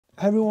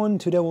Hi everyone,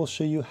 today I will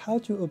show you how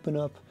to open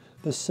up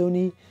the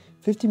Sony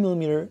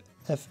 50mm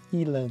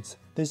FE lens.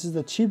 This is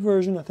the cheap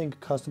version. I think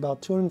it cost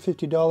about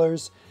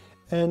 $250,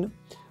 and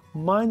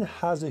mine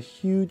has a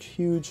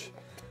huge,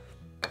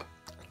 I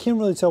can't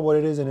really tell what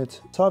it is in it.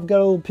 So I've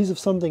got a little piece of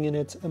something in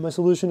it, and my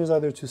solution is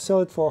either to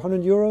sell it for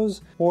 100 euros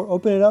or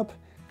open it up,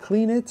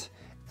 clean it,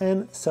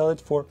 and sell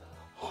it for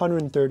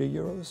 130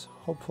 euros,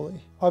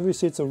 hopefully.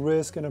 Obviously it's a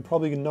risk, and I'm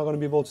probably not going to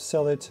be able to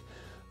sell it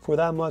for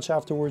that much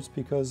afterwards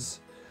because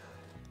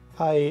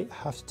I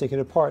have to take it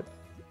apart.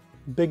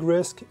 Big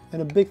risk,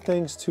 and a big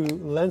thanks to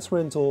Lens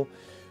Rental,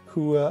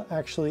 who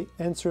actually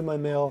answered my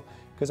mail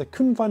because I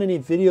couldn't find any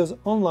videos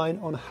online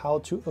on how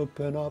to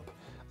open up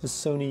a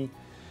Sony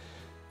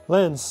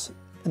lens.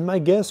 And my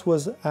guess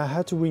was I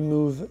had to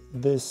remove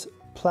this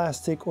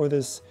plastic or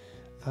this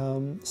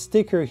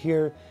sticker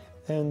here,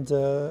 and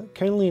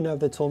kindly enough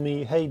they told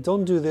me, hey,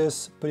 don't do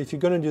this, but if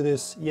you're gonna do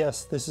this,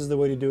 yes, this is the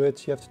way to do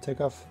it. You have to take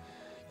off,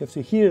 you have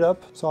to heat it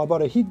up. So I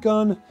bought a heat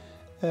gun,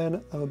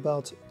 and I'm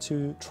about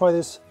to try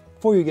this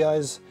for you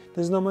guys.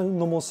 This is not my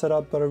normal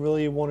setup, but I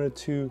really wanted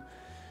to,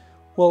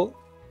 well,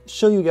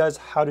 show you guys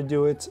how to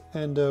do it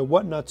and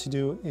what not to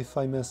do if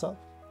I mess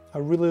up. I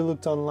really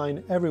looked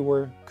online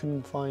everywhere,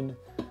 couldn't find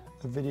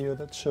a video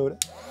that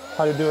showed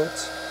how to do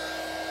it.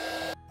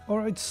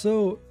 Alright,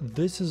 so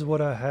this is what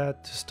I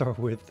had to start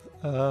with.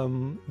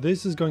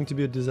 This is going to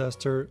be a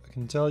disaster, I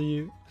can tell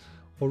you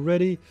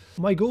already.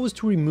 My goal was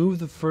to remove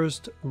the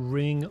first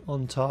ring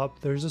on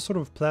top. There's a sort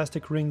of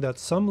plastic ring that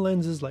some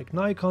lenses like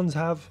Nikon's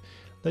have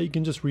that you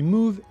can just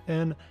remove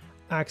and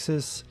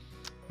access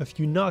a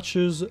few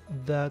notches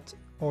that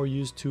are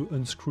used to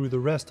unscrew the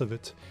rest of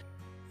it.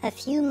 A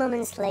few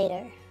moments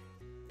later.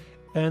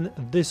 And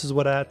this is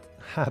what had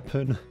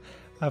happened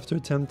after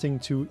attempting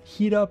to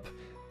heat up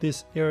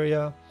this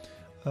area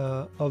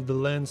of the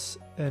lens,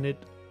 and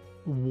it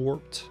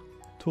warped,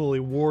 totally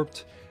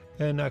warped,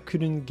 and I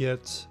couldn't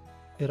get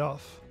it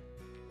off.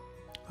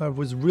 I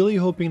was really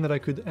hoping that I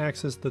could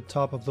access the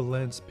top of the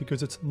lens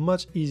because it's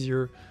much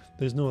easier.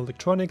 There's no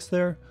electronics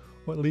there,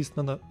 or at least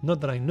not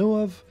that I know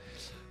of,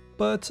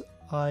 but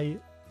I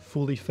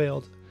fully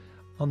failed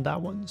on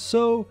that one.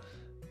 So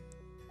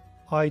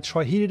I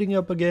tried heating it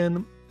up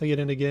again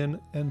and again,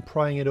 and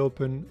prying it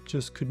open,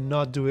 just could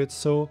not do it.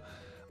 So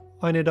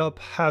I ended up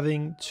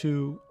having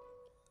to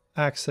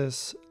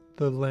access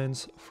the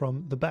lens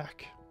from the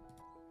back.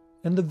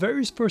 And the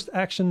very first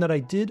action that I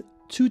did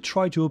to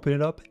try to open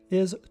it up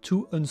is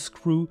to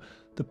unscrew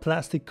the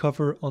plastic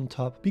cover on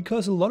top,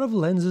 because a lot of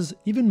lenses,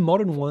 even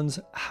modern ones,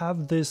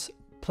 have this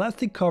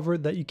plastic cover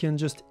that you can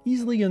just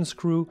easily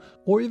unscrew,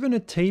 or even a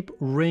tape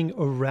ring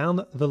around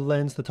the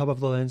lens, the top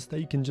of the lens, that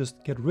you can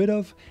just get rid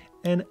of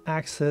and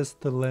access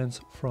the lens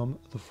from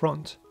the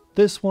front.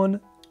 This one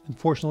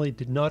unfortunately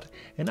did not,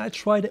 and I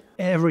tried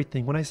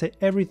everything, when I say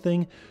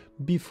everything,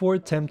 before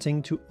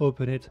attempting to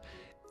open it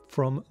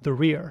from the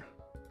rear.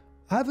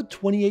 I have a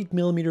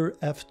 28mm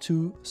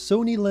f2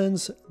 Sony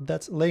lens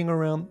that's laying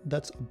around,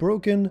 that's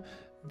broken,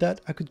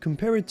 that I could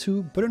compare it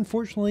to, but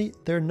unfortunately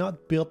they're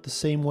not built the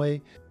same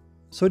way.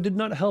 So it did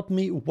not help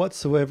me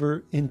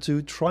whatsoever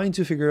into trying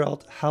to figure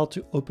out how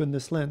to open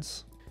this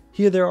lens.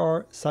 Here they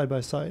are side by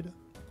side.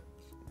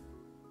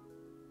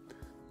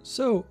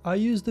 So I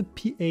used the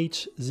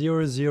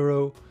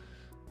PH00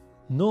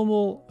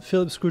 normal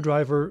Phillips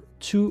screwdriver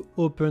to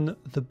open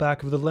the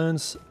back of the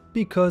lens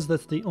because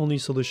that's the only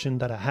solution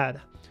that I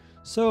had.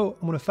 So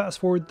I'm going to fast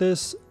forward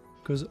this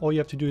because all you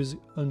have to do is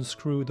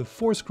unscrew the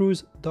 4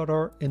 screws that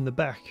are in the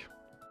back.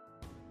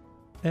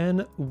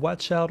 And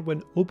watch out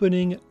when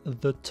opening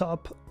the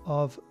top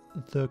of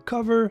the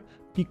cover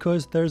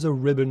because there's a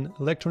ribbon,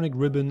 electronic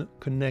ribbon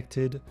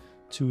connected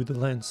to the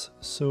lens.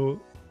 So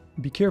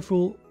be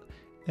careful,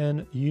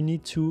 and you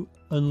need to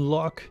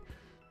unlock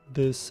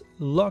this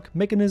lock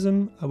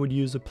mechanism. I would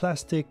use a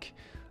plastic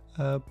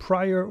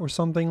prior or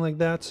something like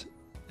that,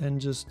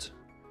 and just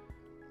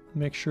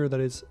make sure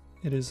that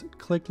it is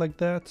clicked like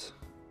that.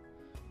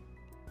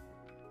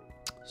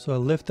 So I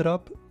lift it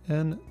up,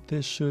 and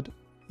this should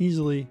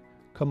easily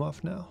come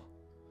off now.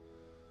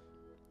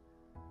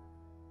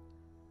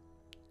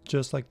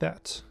 Just like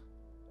that.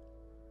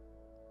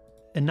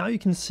 And now you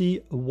can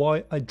see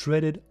why I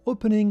dreaded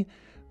opening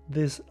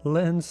this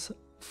lens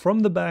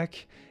from the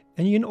back,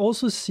 and you can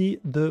also see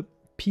the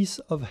piece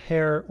of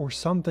hair or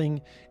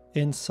something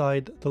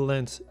inside the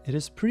lens. It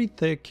is pretty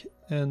thick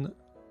and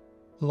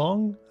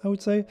long, I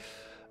would say,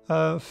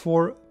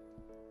 for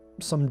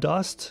some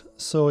dust,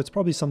 so it's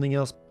probably something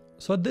else.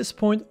 So at this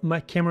point my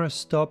camera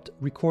stopped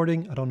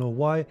recording, I don't know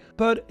why,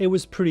 but it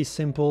was pretty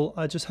simple.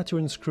 I just had to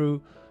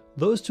unscrew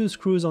those 2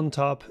 screws on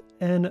top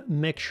and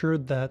make sure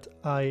that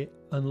I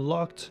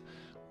unlocked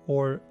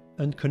or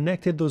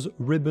unconnected those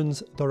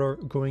ribbons that are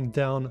going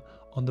down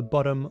on the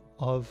bottom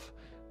of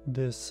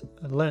this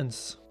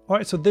lens.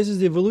 Alright, so this is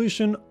the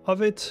evolution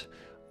of it.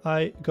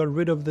 I got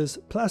rid of this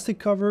plastic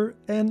cover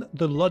and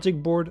the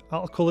logic board.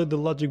 I'll call it the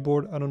logic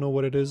board, I don't know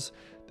what it is.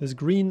 This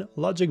green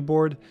logic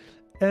board,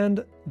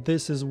 and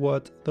this is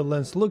what the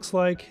lens looks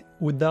like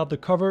without the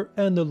cover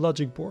and the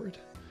logic board.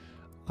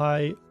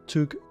 I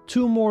took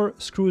 2 more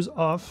screws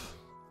off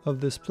of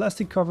this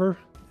plastic cover,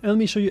 and let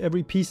me show you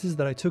every pieces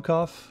that I took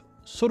off,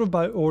 sort of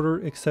by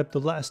order, except the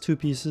last 2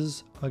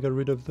 pieces. I got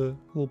rid of the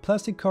little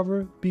plastic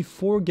cover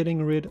before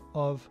getting rid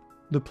of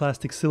the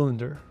plastic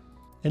cylinder.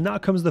 And now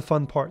comes the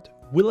fun part.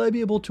 Will I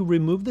be able to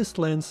remove this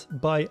lens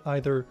by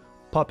either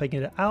popping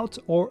it out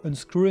or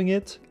unscrewing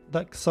it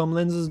like some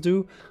lenses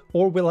do,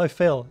 or will I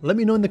fail? Let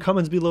me know in the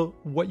comments below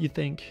what you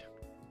think.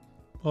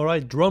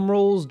 Alright, drum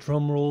rolls,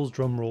 drum rolls,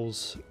 drum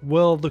rolls.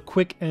 Well, the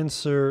quick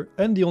answer,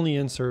 and the only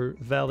answer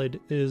valid,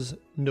 is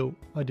no.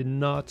 I did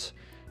not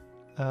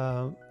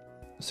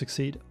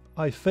succeed.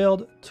 I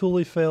failed,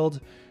 totally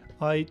failed.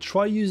 I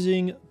tried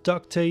using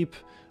duct tape,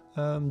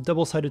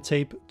 double-sided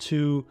tape,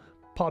 to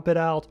pop it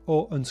out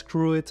or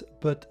unscrew it,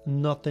 but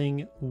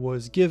nothing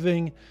was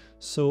giving,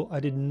 so I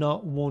did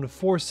not want to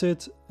force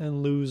it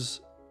and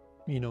lose,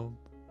 you know,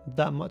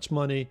 that much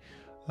money.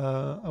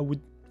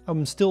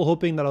 I'm still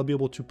hoping that I'll be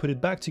able to put it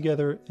back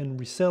together and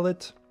resell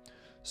it.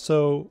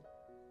 So,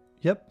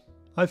 yep,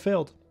 I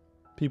failed.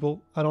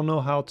 People, I don't know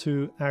how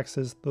to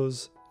access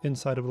those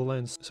inside of the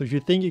lens. So if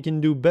you think you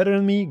can do better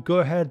than me, go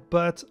ahead,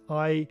 but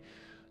I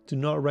do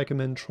not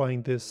recommend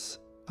trying this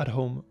at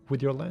home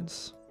with your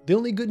lens. The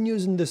only good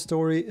news in this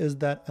story is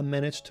that I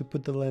managed to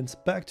put the lens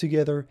back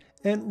together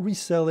and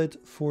resell it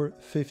for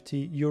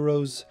 50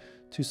 euros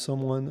to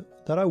someone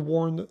that I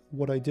warned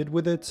what I did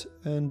with it,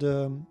 and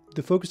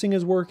the focusing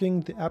is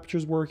working, the aperture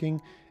is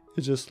working,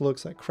 it just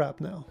looks like crap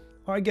now.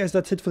 Alright guys,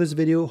 that's it for this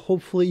video.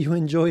 Hopefully you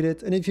enjoyed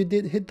it, and if you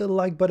did, hit the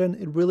like button,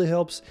 it really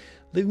helps.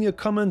 Leave me a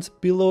comment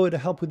below to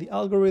help with the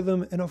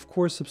algorithm, and of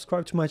course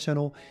subscribe to my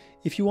channel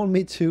if you want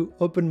me to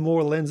open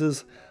more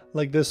lenses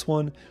like this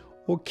one,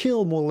 or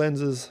kill more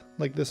lenses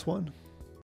like this one.